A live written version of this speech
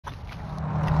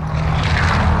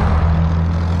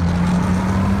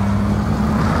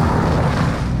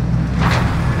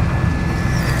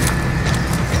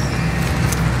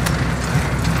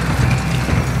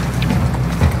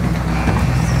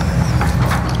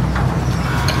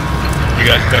You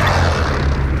guys pick.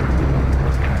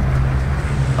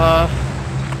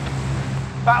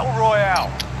 Battle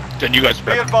Royale. Then you guys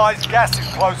Be pick. advised, gas is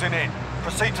closing in.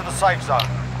 Proceed to the safe zone.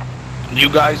 You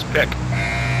guys pick.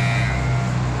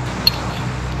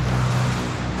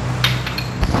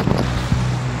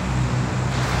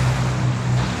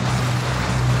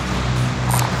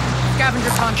 Scavenger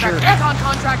contract. Sure. Recon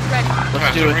contract ready.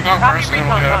 Let's do it. Recon Copy first,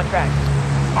 recon contract.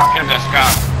 Hit that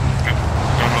Scott.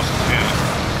 Don't know what to do.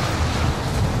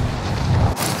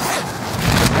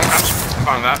 I'm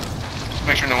fine with that. Just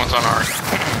make sure no one's on our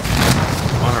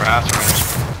ass range.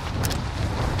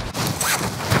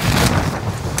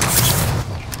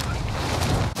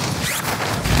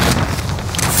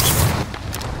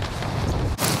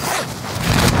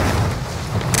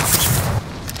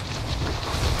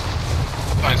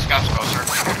 Fine, Scott's closer.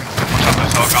 Watch out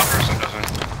those helicopters so it doesn't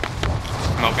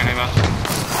smoke any of us.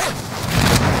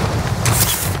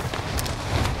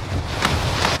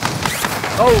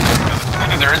 Oh!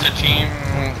 And there is a team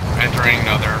entering.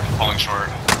 No, they're falling short.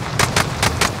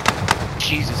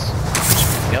 Jesus.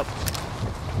 Yep.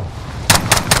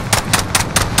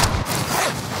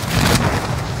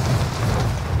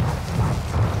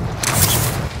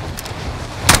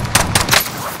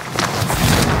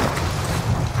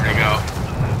 There you go.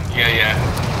 Yeah.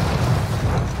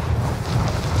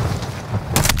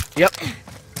 Yep.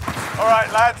 All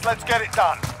right, lads, let's get it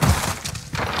done.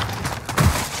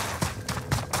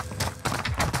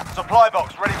 Supply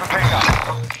box ready for pickup.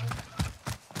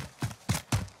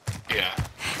 Yeah.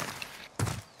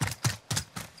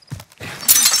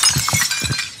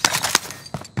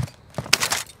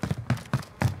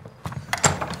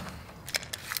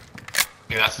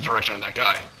 Yeah, that's the direction of that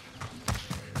guy.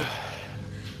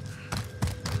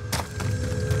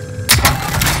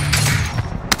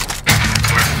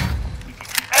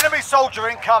 Enemy soldier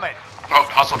incoming. Oh,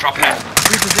 hostile dropping in.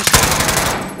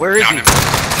 Reposition. Where is Got he? him.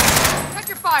 Check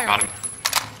your fire. Got him.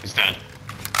 He's dead.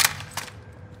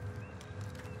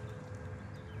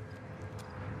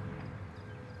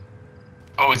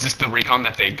 Oh, is this the recon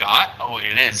that they got? Oh,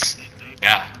 it is.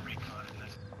 Yeah.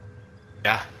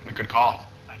 Yeah, a good call.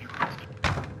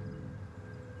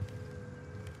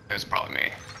 It was probably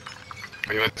me.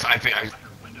 But it was, I think it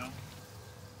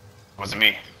wasn't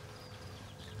me.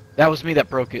 That was me that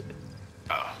broke it.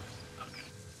 Oh.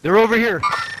 They're over here.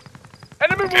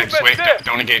 Enemy Okay, just wait.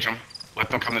 Don't engage them. Let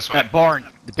them come this way. That barn.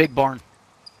 The big barn.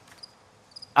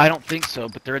 I don't think so,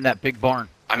 but they're in that big barn.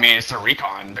 I mean, it's a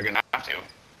recon. They're gonna have to.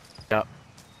 Yep.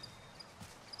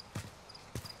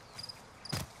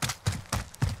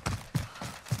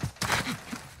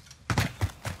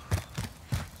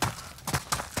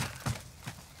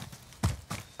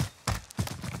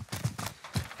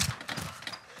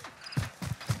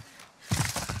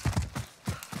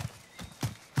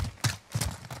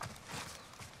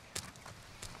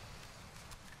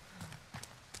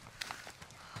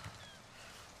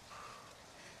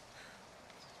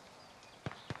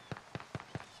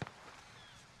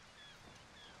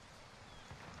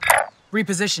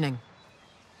 Repositioning.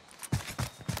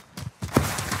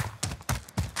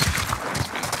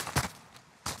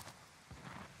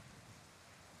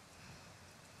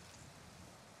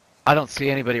 I don't see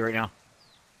anybody right now.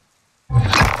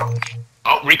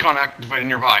 Oh, recon activated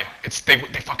nearby. They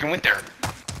fucking went there.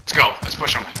 Let's go. Let's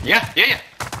push them. Yeah.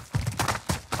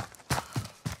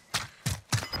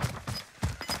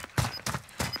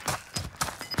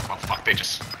 Oh fuck! They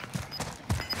just.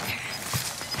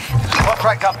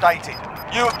 Contract updated.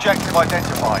 New objective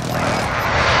identified.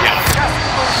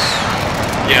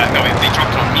 Yeah, no, they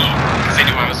jumped on me because they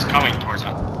knew I was coming towards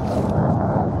them.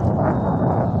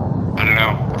 I don't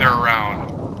know. They're around.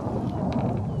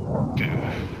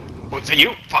 What's that?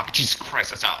 You? Fuck! Jesus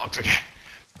Christ! That's not. Looks okay.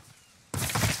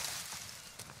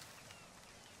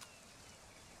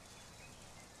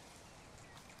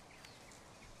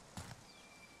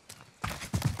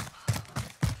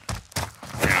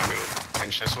 We're gonna move.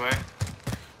 Pinch this way.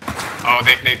 Oh,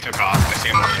 they took off. I see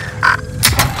them over there.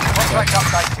 Contract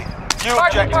updated. New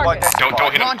objective identified.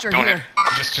 Don't hit him. Launcher Don't here.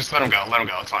 hit. Just let him go. Let him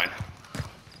go. It's fine.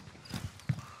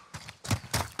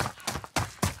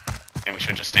 And we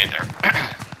should just stay there.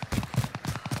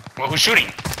 Well, who's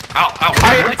shooting? Ow!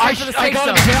 I got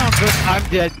him down, but I'm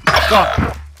dead.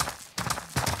 Fuck.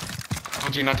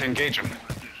 Told you not to engage him.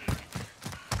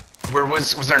 Where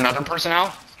was there another person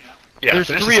out? Yeah, There's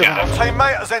this 3 is of Scott. them.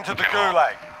 Teammate has entered the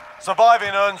gulag. Surviving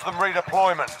earns them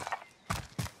redeployment.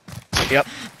 Yep.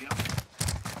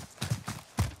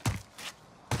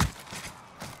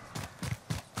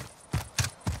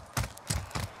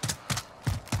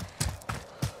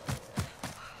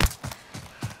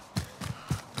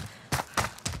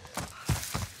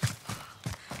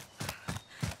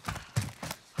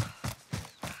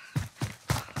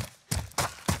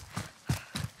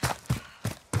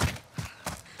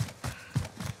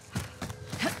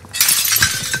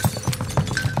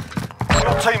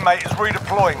 teammate is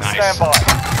redeploying. Nice. Stand by.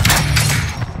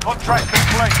 Contract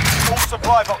complete. All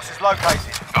supply boxes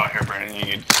located. Oh, here, Brandon, you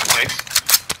need plates?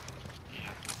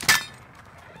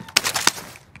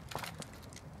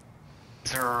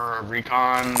 Is there a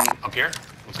recon up here?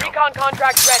 Let's go. Recon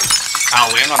contract ready.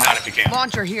 I'll land on that if you can.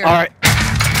 Launcher here. All right.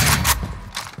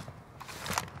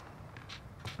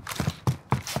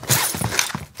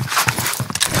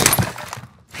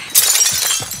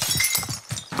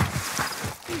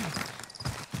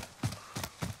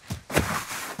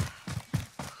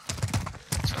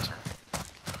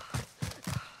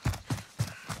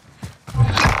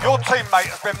 Your teammate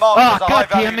has been marked as a God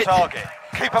high-value damn it. target.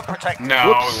 Keep them protected.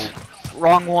 No. Whoops.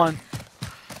 Wrong one.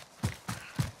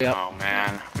 Yep. Oh,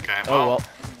 man. Okay, Oh well.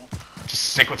 just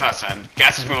stick with us, then.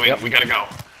 Gas is moving. Yep. We gotta go.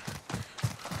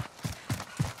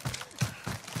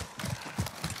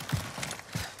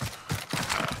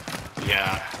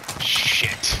 Yeah.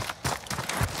 Shit.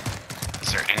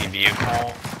 Is there any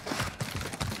vehicle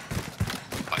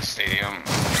by stadium?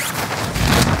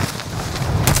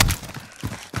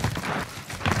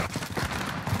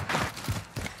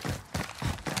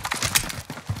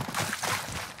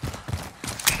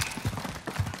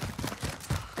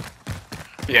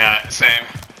 Yeah, same.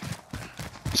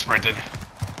 Sprinted.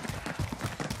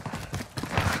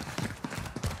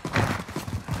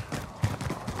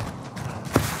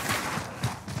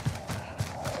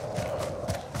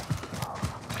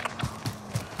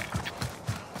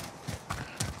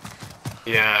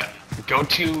 Yeah, go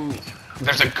to...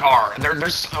 There's a car.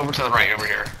 There's over to the right, over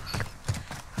here.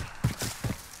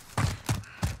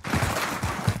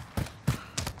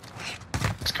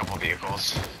 There's a couple of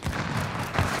vehicles.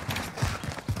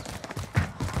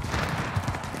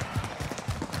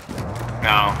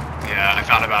 No, yeah, I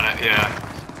thought about it, yeah.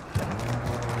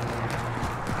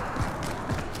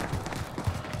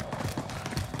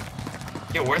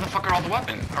 Yo, where the fuck are all the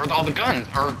weapons? Or all the guns?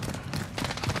 Or...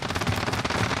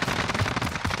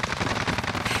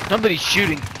 Somebody's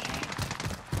shooting.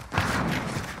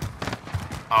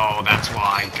 Oh, that's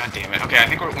why. God damn it. Okay, I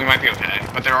think we might be okay.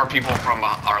 But there are people from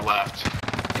our left.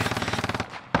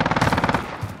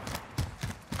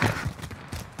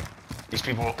 These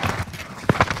people...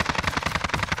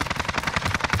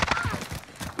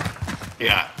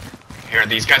 Yeah. Here,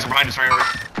 these guys are behind us right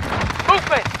over.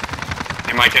 Movement.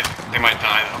 They might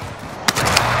die though.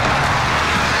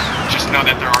 Just know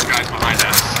that there are guys behind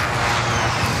us.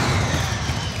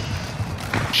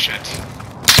 Shit.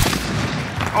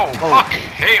 Oh, fuck!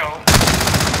 Heyo!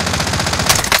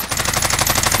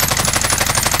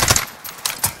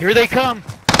 Here they come.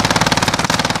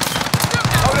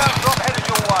 Loadout drop headed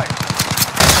your way.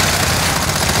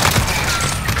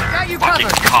 Got you Fucking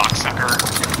covered. cocksucker.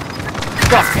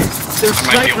 Fuck. There's I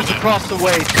might be able snipers to- across the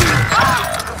way too.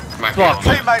 Might be able Fuck. to-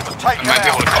 Teammate was taken I might be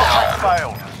able out. to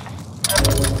call. Failed.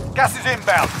 Gas is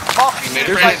inbound. Marking There's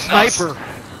the There's a Right, nuts. sniper.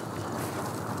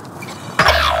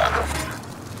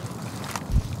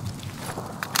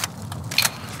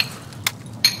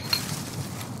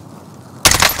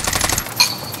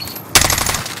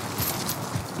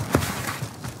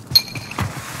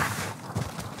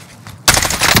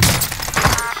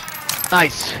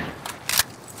 Nice.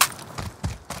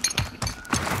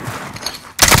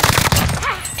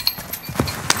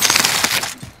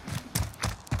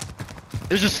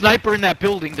 There's a sniper in that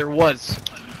building. There was.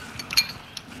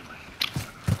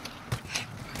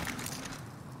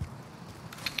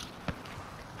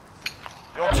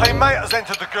 Your teammate has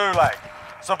entered the gulag.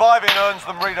 Surviving earns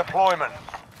them redeployment.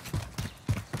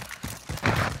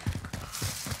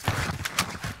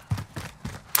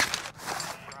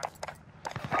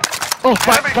 Oh,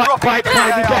 Enemy dropping buy me into the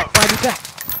AO. back, buy me back.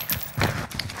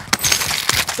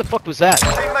 What the fuck was that?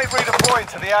 Teammate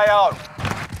redeploying to the AO.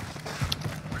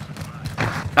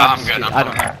 I'm good. I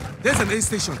don't know. There's an A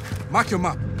station. Mark your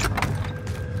map.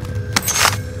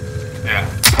 Yeah.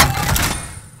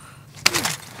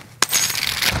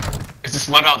 Is this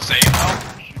loadout safe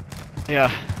though?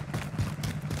 Yeah.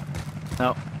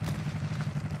 No.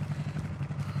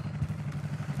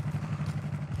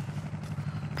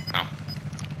 No.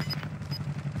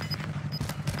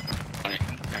 Funny.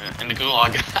 In the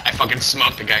gulag, I fucking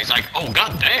smoked the guy. He's like, oh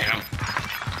god damn.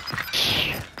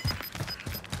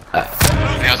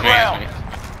 That was me. That was me.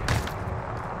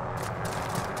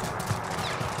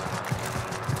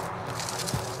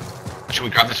 Should we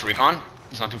grab this recon?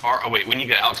 It's not too far. Oh wait, we need to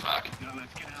get Alex back.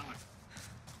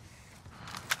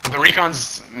 The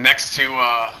recon's next to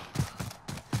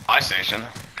buy station.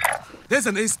 There's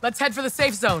an A. Let's head for the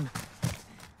safe zone.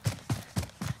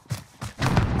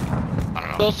 I don't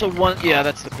know. Also one. Yeah,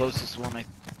 that's the closest one.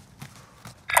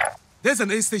 There's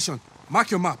an A station. Mark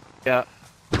your map. Yeah.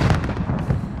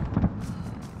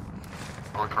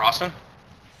 We're crossing?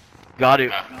 Got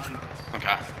it. Yeah.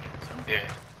 Okay. Yeah.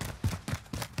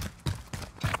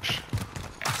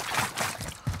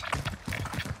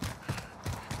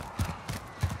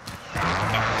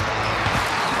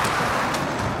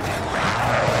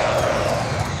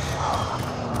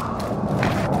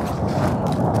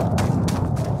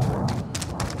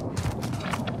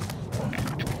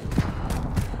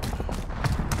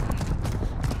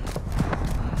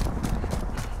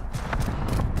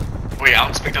 Wait,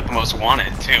 Alex picked up the most wanted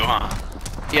too, huh?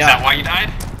 Yeah. Is that why you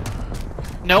died?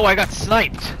 No, I got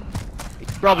sniped. He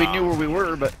probably knew where we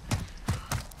were, but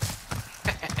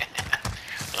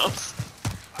Oops.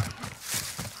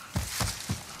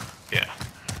 Yeah.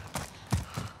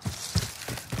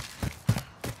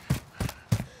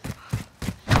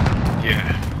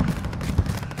 Yeah.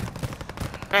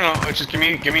 I don't know, just give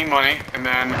me money and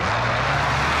then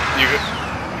you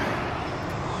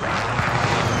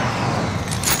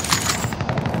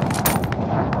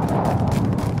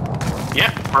yeah,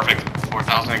 perfect.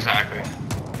 4,000 exactly.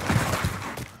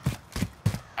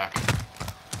 Okay.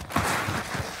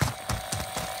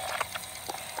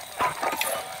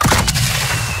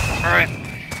 Alright.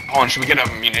 Hold on, should we get a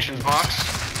munitions box?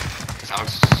 'Cause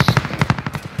Alex...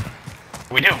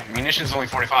 We do. Munitions only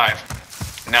 45.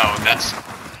 No, that's...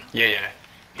 Yeah.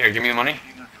 Here, give me the money.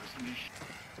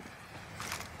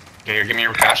 Okay, here, give me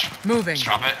your cash. Moving. Just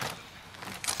drop it.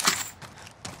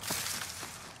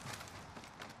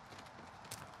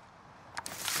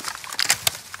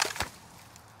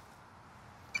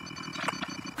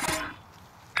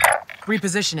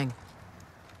 Repositioning.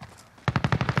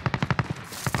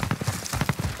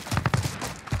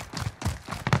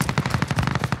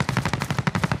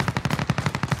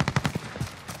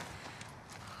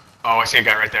 Oh, I see a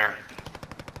guy right there.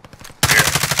 Here.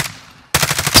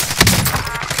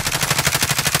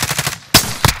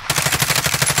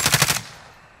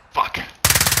 Fuck.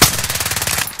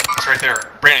 It's right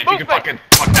there. Brandon, if you can fucking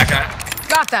fuck that guy.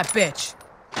 Got that bitch.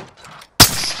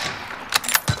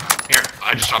 Here,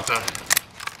 I just dropped the...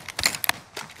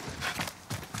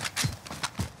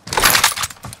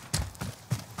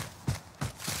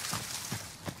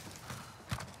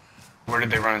 Where did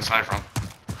they run inside from?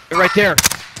 they're right there.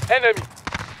 Enemy.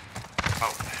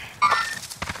 Oh.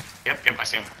 Yep, I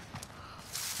see him.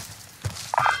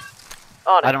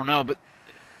 On I don't know, but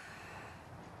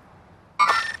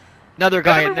another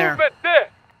guy in there. there.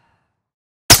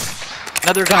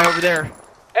 Another guy over there.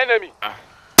 Enemy. Oh,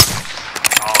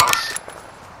 that's...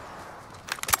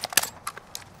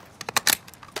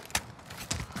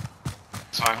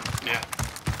 It's fine, yeah.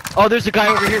 Oh, there's a guy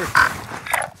over here.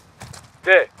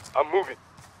 There. I'm moving.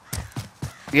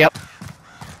 Yep.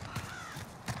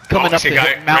 Coming I up see the a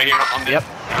guy mountain. right here on the... Yep.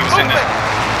 He was in that...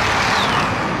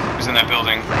 He was in that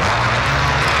building.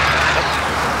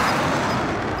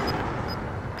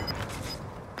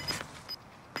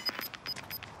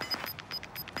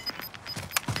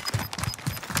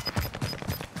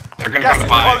 They're gonna Gas go is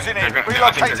by. closing in. They're gonna,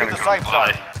 I think they're Relocating gonna the go safe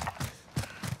by. zone.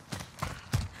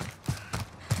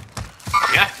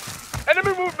 Yeah.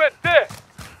 Enemy movement there.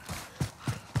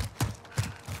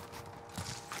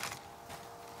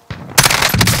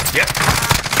 Yep.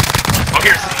 Oh,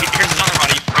 here's another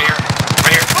body. Right here.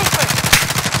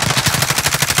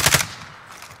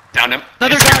 Down him.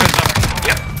 Another Yes, guy. here comes up.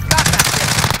 Yep. Got that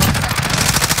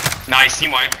bitch. Nice,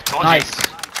 team wipe. Told you. Nice.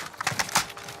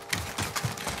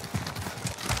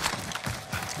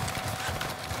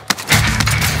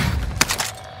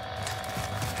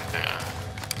 Yeah.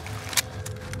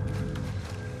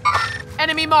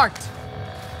 Enemy marked.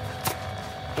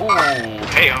 Ooh,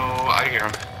 hey-oh, I hear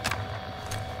him.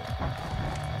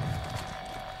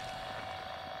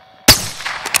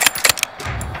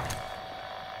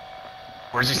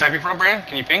 Where's he sniping from, Brandon?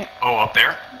 Can you ping? Oh, up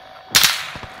there?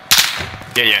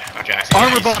 Yeah, okay, I see.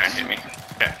 Armor He's box. trying to hit me.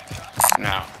 Okay.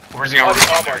 No. Where's the armor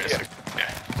box? There it is. Yeah.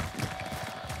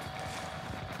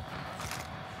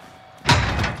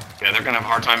 Yeah, they're gonna have a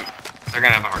hard time. They're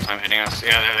gonna have a hard time hitting us.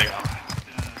 Yeah, there they go.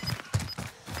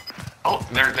 Oh,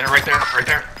 they're right there, right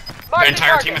there. The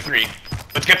entire team of 3.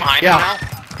 Let's get behind them now.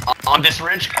 On this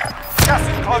ridge. Gas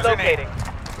is closing in.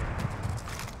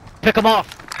 Pick them off.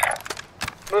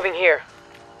 Moving here.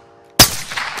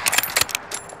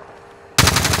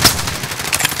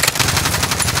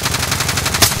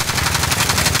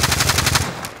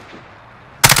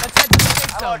 Let's head to the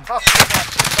safe zone. Allied cluster gas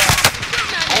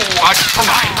inbound. Oh, watch from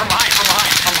behind.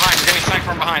 We're getting sniped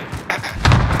from behind.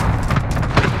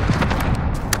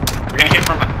 We're gonna hit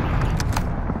from behind.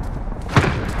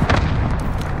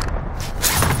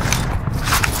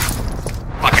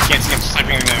 Fuck, I can't see him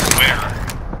sniping in the glare.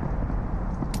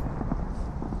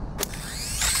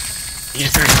 He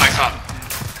just threw his sights up.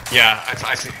 Yeah,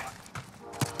 I see.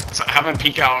 So have him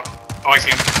peek out. Oh, I see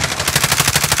him.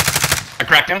 I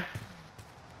cracked him.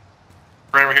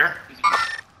 Right over here.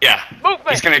 Yeah. Movement.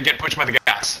 He's gonna get pushed by the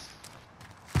gas.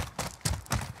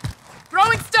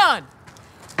 Throwing stun.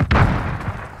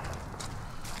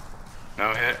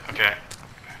 No hit. Okay.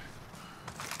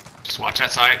 Just watch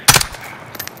that side.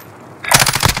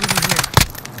 Moving here.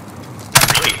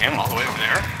 Really, him all the way over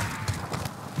there?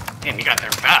 Damn, you got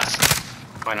there fast.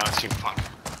 Why not? It's you. Fuck.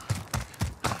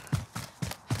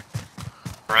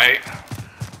 Right.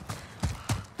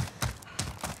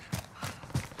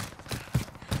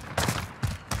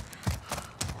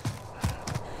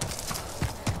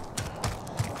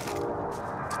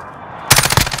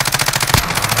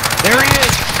 There he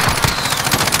is.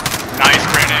 Nice,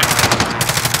 Brandon.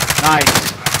 Nice.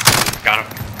 Got him.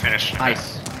 Finished.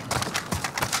 Nice.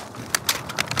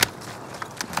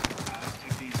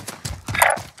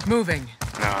 Moving.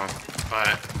 No,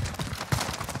 but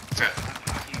that's it.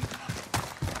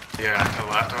 Yeah, to the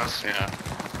left of us. Yeah.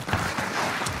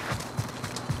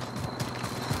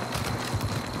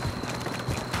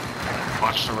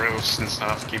 Watch the roofs and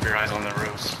stuff. Keep your eyes on the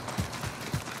roofs.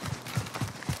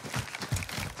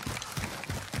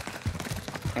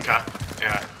 Okay.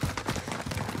 Yeah.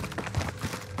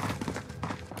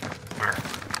 Where?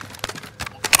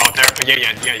 Oh, there.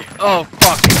 Yeah. Oh,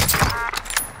 fuck.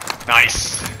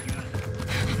 Nice.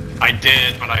 I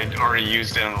did, but I already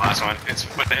used it in the last one.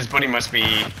 But his buddy must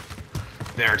be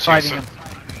there too. Fighting So, him.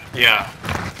 yeah.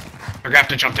 They're gonna have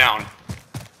to jump down.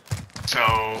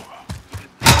 So.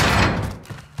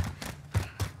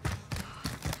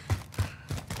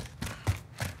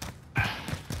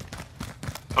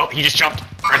 Oh, he just jumped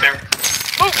right there.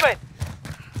 Movement.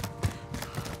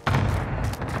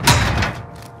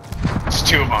 It's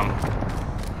two of them.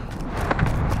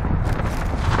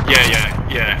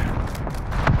 Yeah.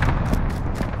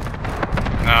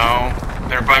 No,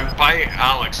 they're by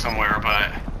Alex somewhere,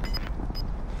 but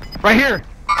Right here.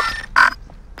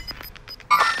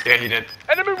 yeah, he did.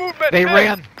 Enemy movement. They mid.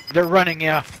 ran. They're running,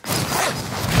 yeah.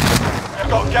 We've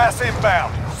got gas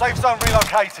inbound. Safe zone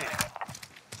relocated.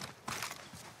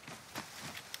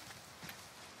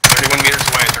 31 meters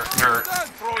away. They're.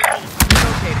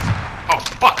 Relocated. Oh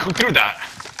fuck! Who threw that?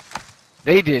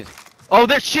 They did. Oh,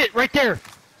 there's shit right there.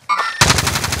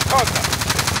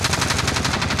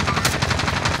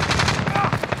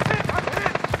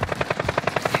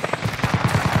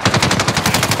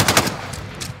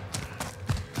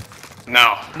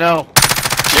 No. No.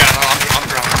 Yeah, no, on the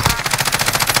ground.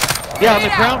 Yeah, on the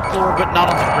ground floor, but not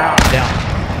on the ground. Down.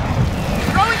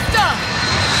 Throwing stun.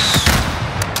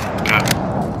 Okay.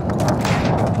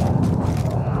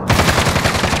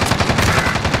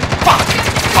 Fuck!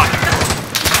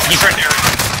 He's right there.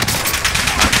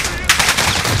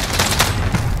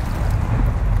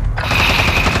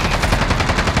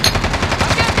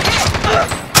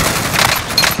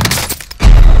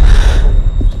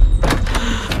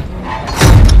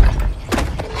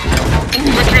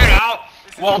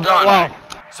 Well done. Wow.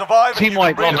 Survive Team and you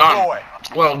wipe. can Well redeploy.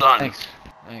 done. Well done.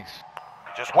 Thanks.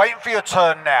 Just waiting for your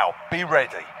turn now. Be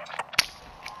ready.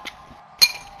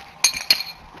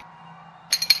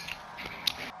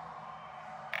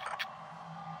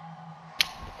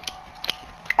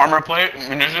 Armor plate,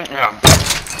 munition, yeah.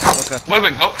 Okay.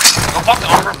 Wait, go pop the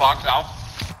armor box out.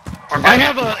 Or I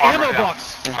have an armor, ammo yeah.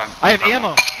 box. Okay. I have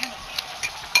ammo.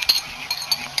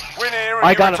 Win here and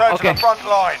I you got it, return to okay. the front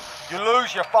line. You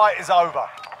lose, your fight is over.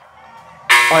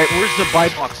 Alright, where's the buy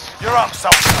box? You're up,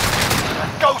 soldier.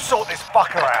 Go sort this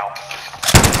fucker out.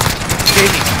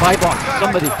 Jamie, buy box.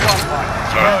 Somebody.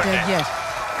 Not dead yet.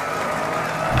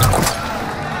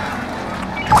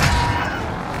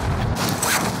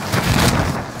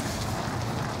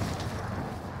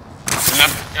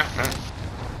 Yeah.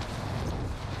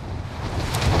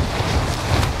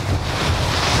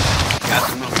 That's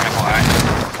a little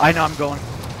FYI. I know I'm going.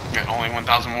 Yeah, only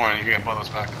 1,000 more and you can get both those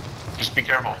back. Just be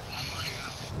careful.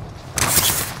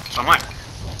 So am I.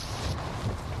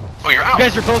 Oh, you're out. You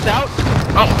guys are both out?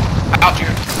 Oh, out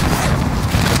here.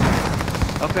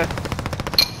 Okay.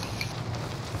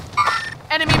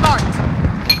 Enemy marked.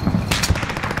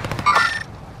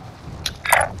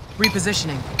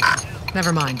 Repositioning.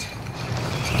 Never mind.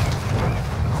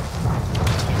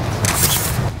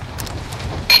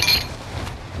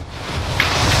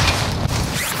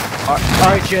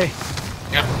 Alright, Jay.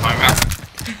 Yep, I'm out.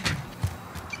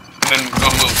 Then go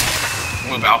move.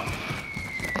 Move out.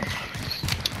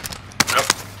 Yep.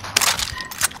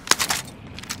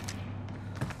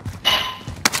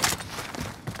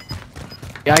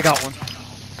 Yeah, I got one.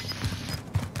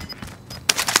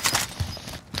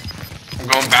 I'm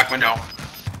going back window.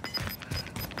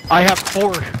 I have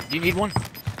 4. Do you need one?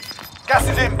 Gas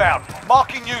is inbound.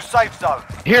 Marking new safe zone.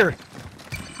 Here.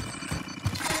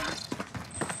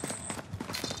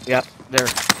 Yep, there.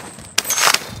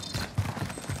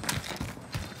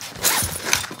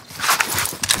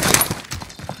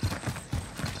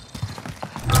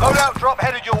 Loadout drop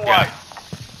headed your way. Yeah.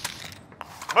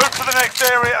 Move to the next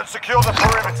area and secure the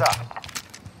perimeter.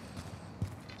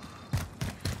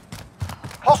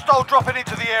 Hostile dropping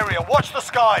into the area. Watch the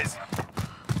skies.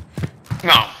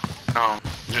 No,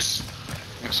 just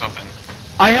do something.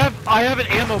 I have an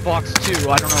ammo box too.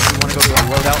 I don't know if you want to go to a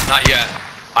loadout. Not yet.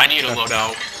 I need a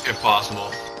loadout, if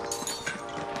possible.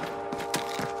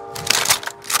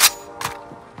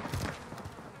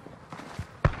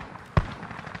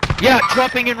 Yeah,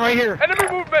 dropping in right here. Enemy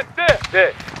movement there.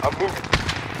 There. I'm moving.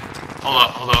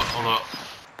 Hold up.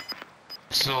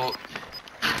 So...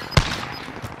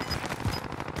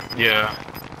 Yeah.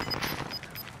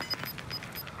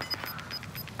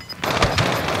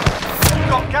 You've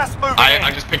got gas moving in.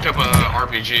 I just picked up a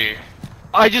RPG.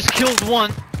 I just killed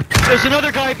one. There's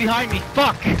another guy behind me.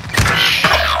 Fuck.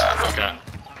 Okay.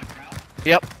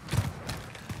 Yep.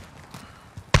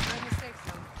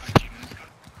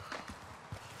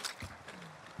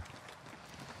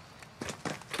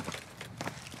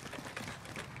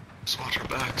 Just watch our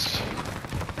backs.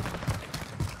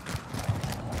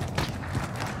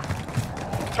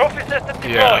 Trophy system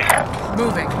deployed. Yeah.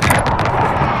 Moving. Okay.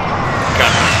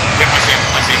 Yep,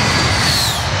 I see him.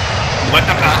 Let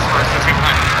them pass first, let's get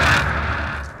behind.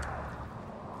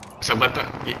 So let them...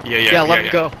 Yeah, Let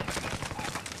him go.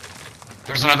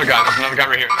 There's another guy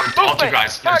right here. There's all 2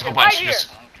 guys. There's a whole bunch. Just...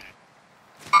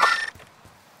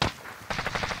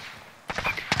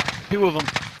 2 of them.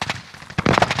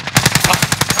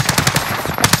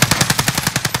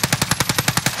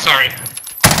 Sorry.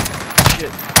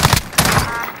 Shit.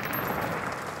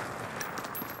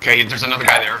 Okay, there's another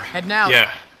guy there. Heading out.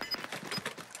 Yeah.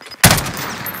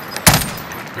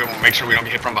 We will make sure we don't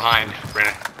get hit from behind,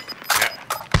 Brandon. Yeah.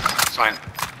 It's fine.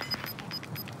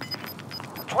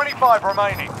 25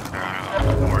 remaining.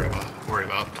 Don't worry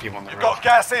about people on the You've road. got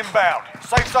gas inbound.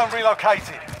 Safe zone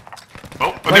relocated.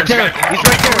 Oh, but Right there's there. a guy. He's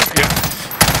right there. Yeah.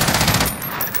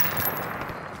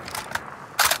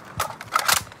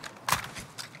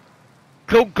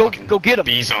 Go get him.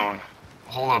 B zone.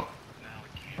 Hold up.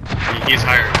 He's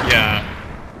higher. Yeah.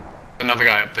 Another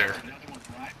guy up there.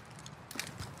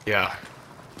 Yeah.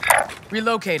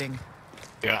 Relocating.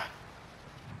 Yeah.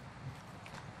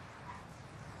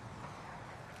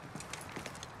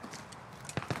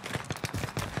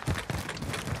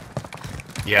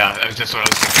 Yeah, that was just what I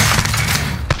was thinking.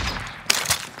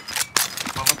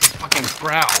 Oh, what the fucking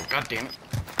growl? God damn it.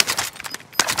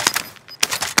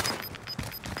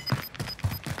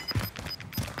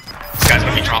 This guy's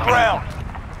gonna be dropping. Ground.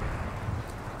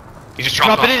 He just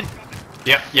dropped Drop it off.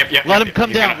 in. Yep. Let him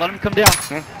come down. Let him come down.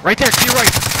 Right there, to your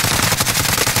right.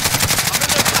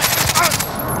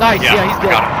 Nice. Yeah, he's I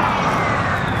dead. got him.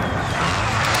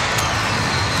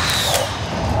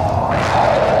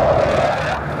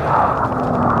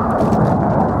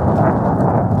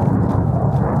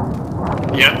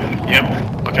 Yep.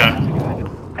 Okay.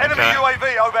 Enemy Okay.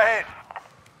 UAV overhead.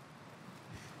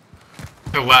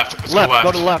 To the left. Let's Left. go left.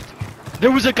 Go to left.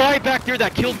 There was a guy back there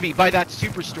that killed me by that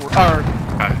superstore, or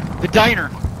Okay. the diner.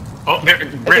 Oh, there.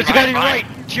 There's a guy to your right.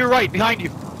 To your right, behind you.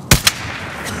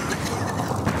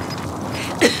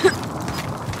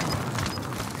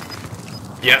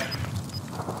 Yep.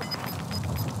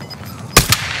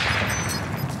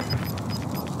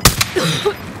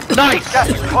 Nice. Gas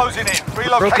is closing in. Broke his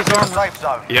Relocate to the armor. safe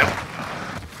zone. Yep.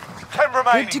 10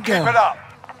 remaining. Good to Keep go. it up.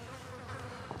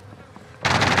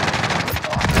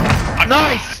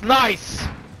 Nice.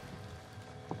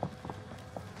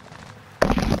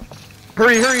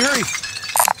 Hurry.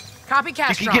 Copy You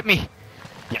cash can drop. get me.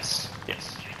 Yes.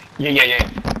 Yeah.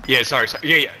 Yeah, sorry.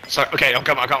 Yeah. Sorry. Okay, I'm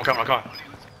coming. Go.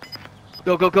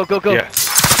 Yeah.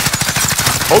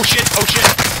 Oh shit.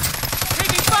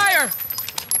 Taking fire.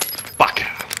 Fuck.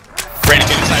 Brandon,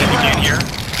 get inside if you can here.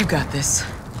 You got this.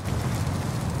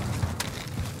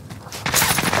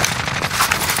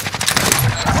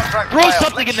 Contract Throw failed.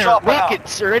 something Let's in there. sharpen up.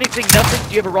 Rockets or anything. Nothing.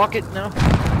 Do you have a rocket? No.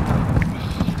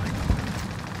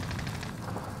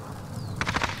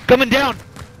 Coming down.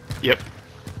 Yep.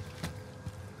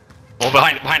 Well,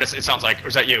 behind us, it sounds like. Or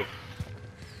is that you?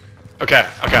 Okay.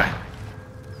 Okay.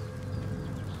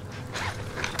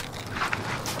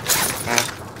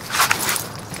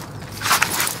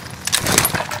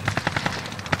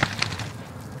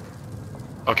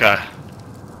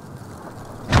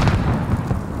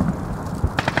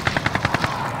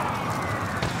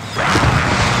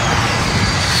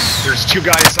 two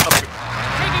guys up.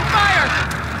 Taking fire!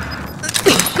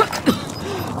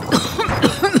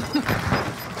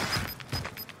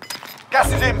 Gas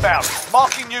is inbound.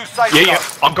 Marking new safe Yeah,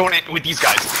 zone. I'm going in with these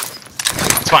guys.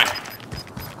 It's fine.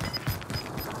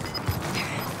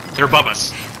 They're above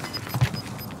us.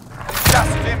 Gas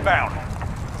is inbound.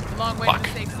 It's a long way Fuck.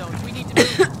 to the safe zone. We need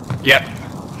to move. Yep.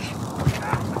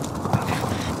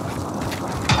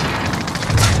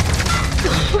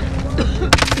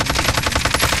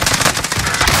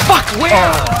 Fuck,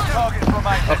 where? Targets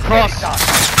remain. Let's Across. get it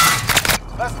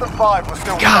done. Less than 5 were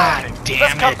still God standing. damn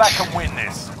Let's come it. back and win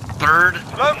this. Third.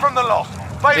 Learn from the loss.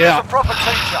 Failure's Yeah. a proper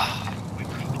teacher.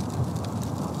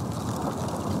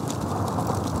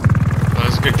 That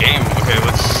was a good game. Okay,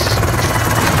 let's